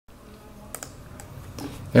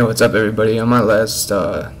Hey, what's up everybody? On my last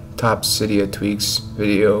top Cydia Tweaks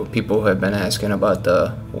video, people have been asking about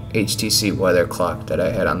the HTC Weather Clock that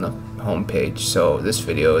I had on the home page, so this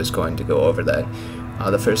video is going to go over that.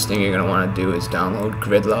 The first thing you're going to want to do is download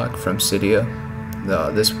Gridlock from Cydia.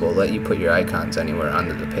 This will let you put your icons anywhere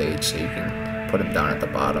under the page, so you can put them down at the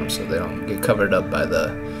bottom so they don't get covered up by the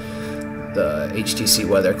HTC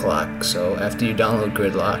Weather Clock. So after you download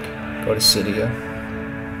Gridlock, go to Cydia.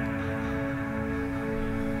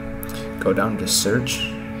 Go down to search,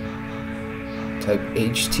 type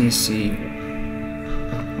HTC,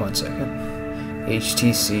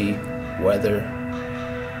 HTC Weather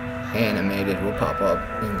Animated will pop up,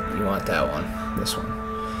 and you want that one, this one.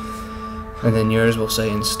 And then yours will say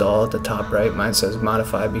install at the top right. Mine says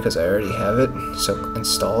modify because I already have it, so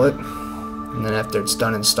install it. And then after it's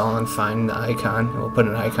done installing, find the icon. It will put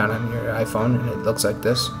an icon on your iPhone, and it looks like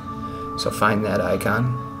this. So find that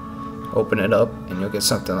icon. Open it up and you'll get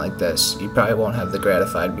something like this. You probably won't have the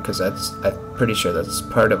gratified because I'm pretty sure that's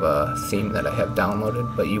part of a theme that I have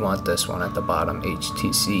downloaded, but you want this one at the bottom,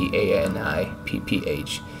 HTC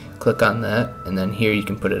ANIPPH. Click on that, and then here you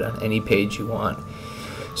can put it on any page you want.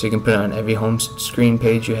 So you can put it on every home screen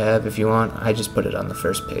page you have if you want. I just put it on the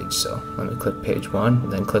first page, so let me click page 1,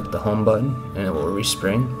 then click the home button and it will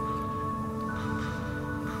respring.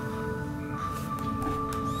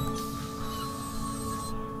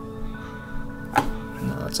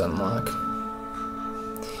 Let's unlock,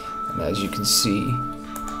 and as you can see,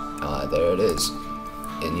 there it is.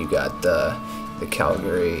 And you got the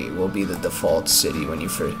Calgary will be the default city when you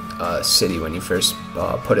first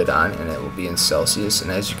put it on, and it will be in Celsius. And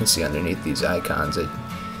as you can see underneath these icons, it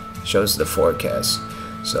shows the forecast.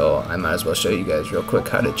 So I might as well show you guys real quick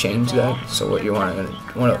how to change that. So what you're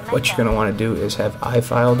gonna want to do is have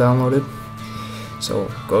iFile downloaded. So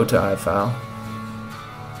go to iFile.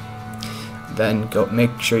 Then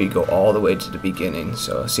make sure you go all the way to the beginning.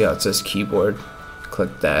 So see how it says keyboard?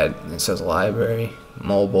 Click that, and it says library,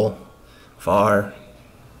 mobile, var,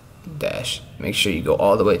 dash. Make sure you go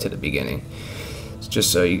all the way to the beginning. It's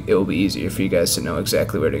just so it will be easier for you guys to know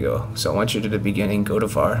exactly where to go. So once you're to the beginning, go to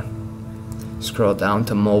var, scroll down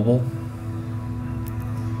to mobile,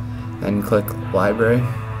 then click library,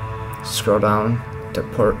 scroll down to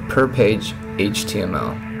per page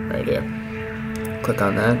HTML right here. Click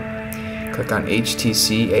on that. Click on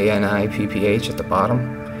HTC ANIPPH at the bottom,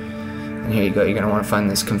 and here you go. You're going to want to find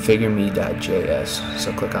this configure.me.js,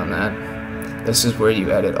 so click on that. This is where you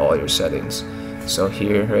edit all your settings. So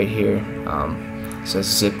here, right here, it says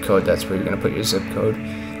zip code. That's where you're going to put your zip code.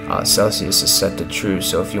 Celsius is set to true,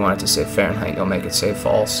 so if you want it to say Fahrenheit, you'll make it say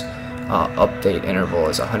false. Update interval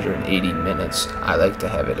is 180 minutes. I like to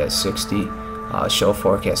have it at 60. Show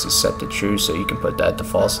forecast is set to true, so you can put that to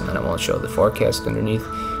false, and then it won't show the forecast underneath.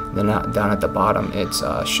 Then down at the bottom, it's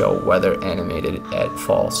show weather animated at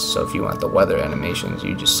false. So if you want the weather animations,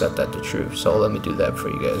 you just set that to true. So let me do that for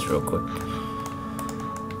you guys real quick.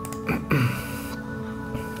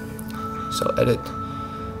 So edit.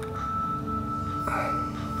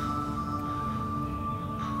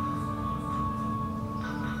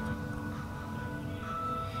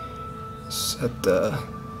 Set the.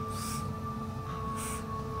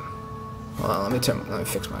 Well, let me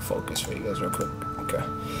fix my focus for you guys real quick. Okay.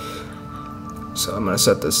 So I'm gonna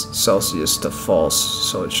set this Celsius to false,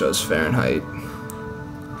 so it shows Fahrenheit.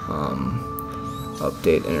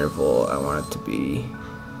 Update interval, I want it to be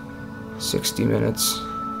 60 minutes.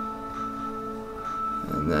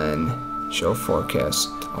 And then show forecast,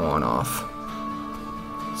 I want off.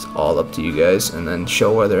 It's all up to you guys. And then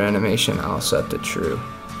show weather animation, I'll set to true.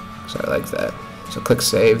 So I like that. So click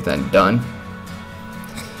save, then done.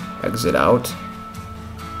 Exit out,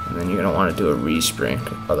 and then you're going to want to do a respring,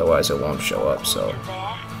 otherwise it won't show up. So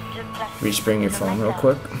respring your phone real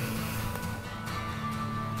quick.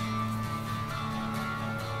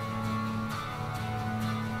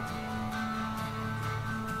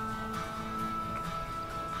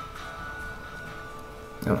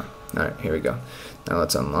 Alright, here we go. Now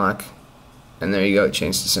let's unlock, and there you go, it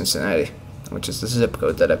changed to Cincinnati, which is the zip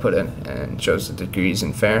code that I put in, and it shows the degrees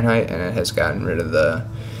in Fahrenheit, and it has gotten rid of the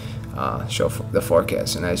show the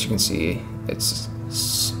forecast. And as you can see, it's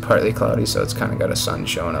partly cloudy, so it's kind of got a sun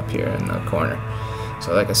showing up here in the corner.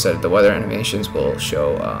 So like I said, the weather animations will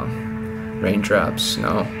show raindrops,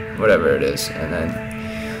 snow, whatever it is. And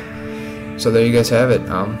then so there you guys have it.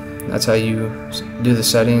 That's how you do the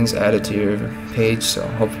settings, add it to your page. So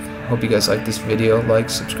hope you guys like this video. Like,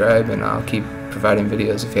 subscribe, and I'll keep providing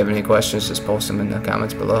videos. If you have any questions, just post them in the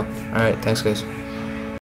comments below. Alright, thanks guys.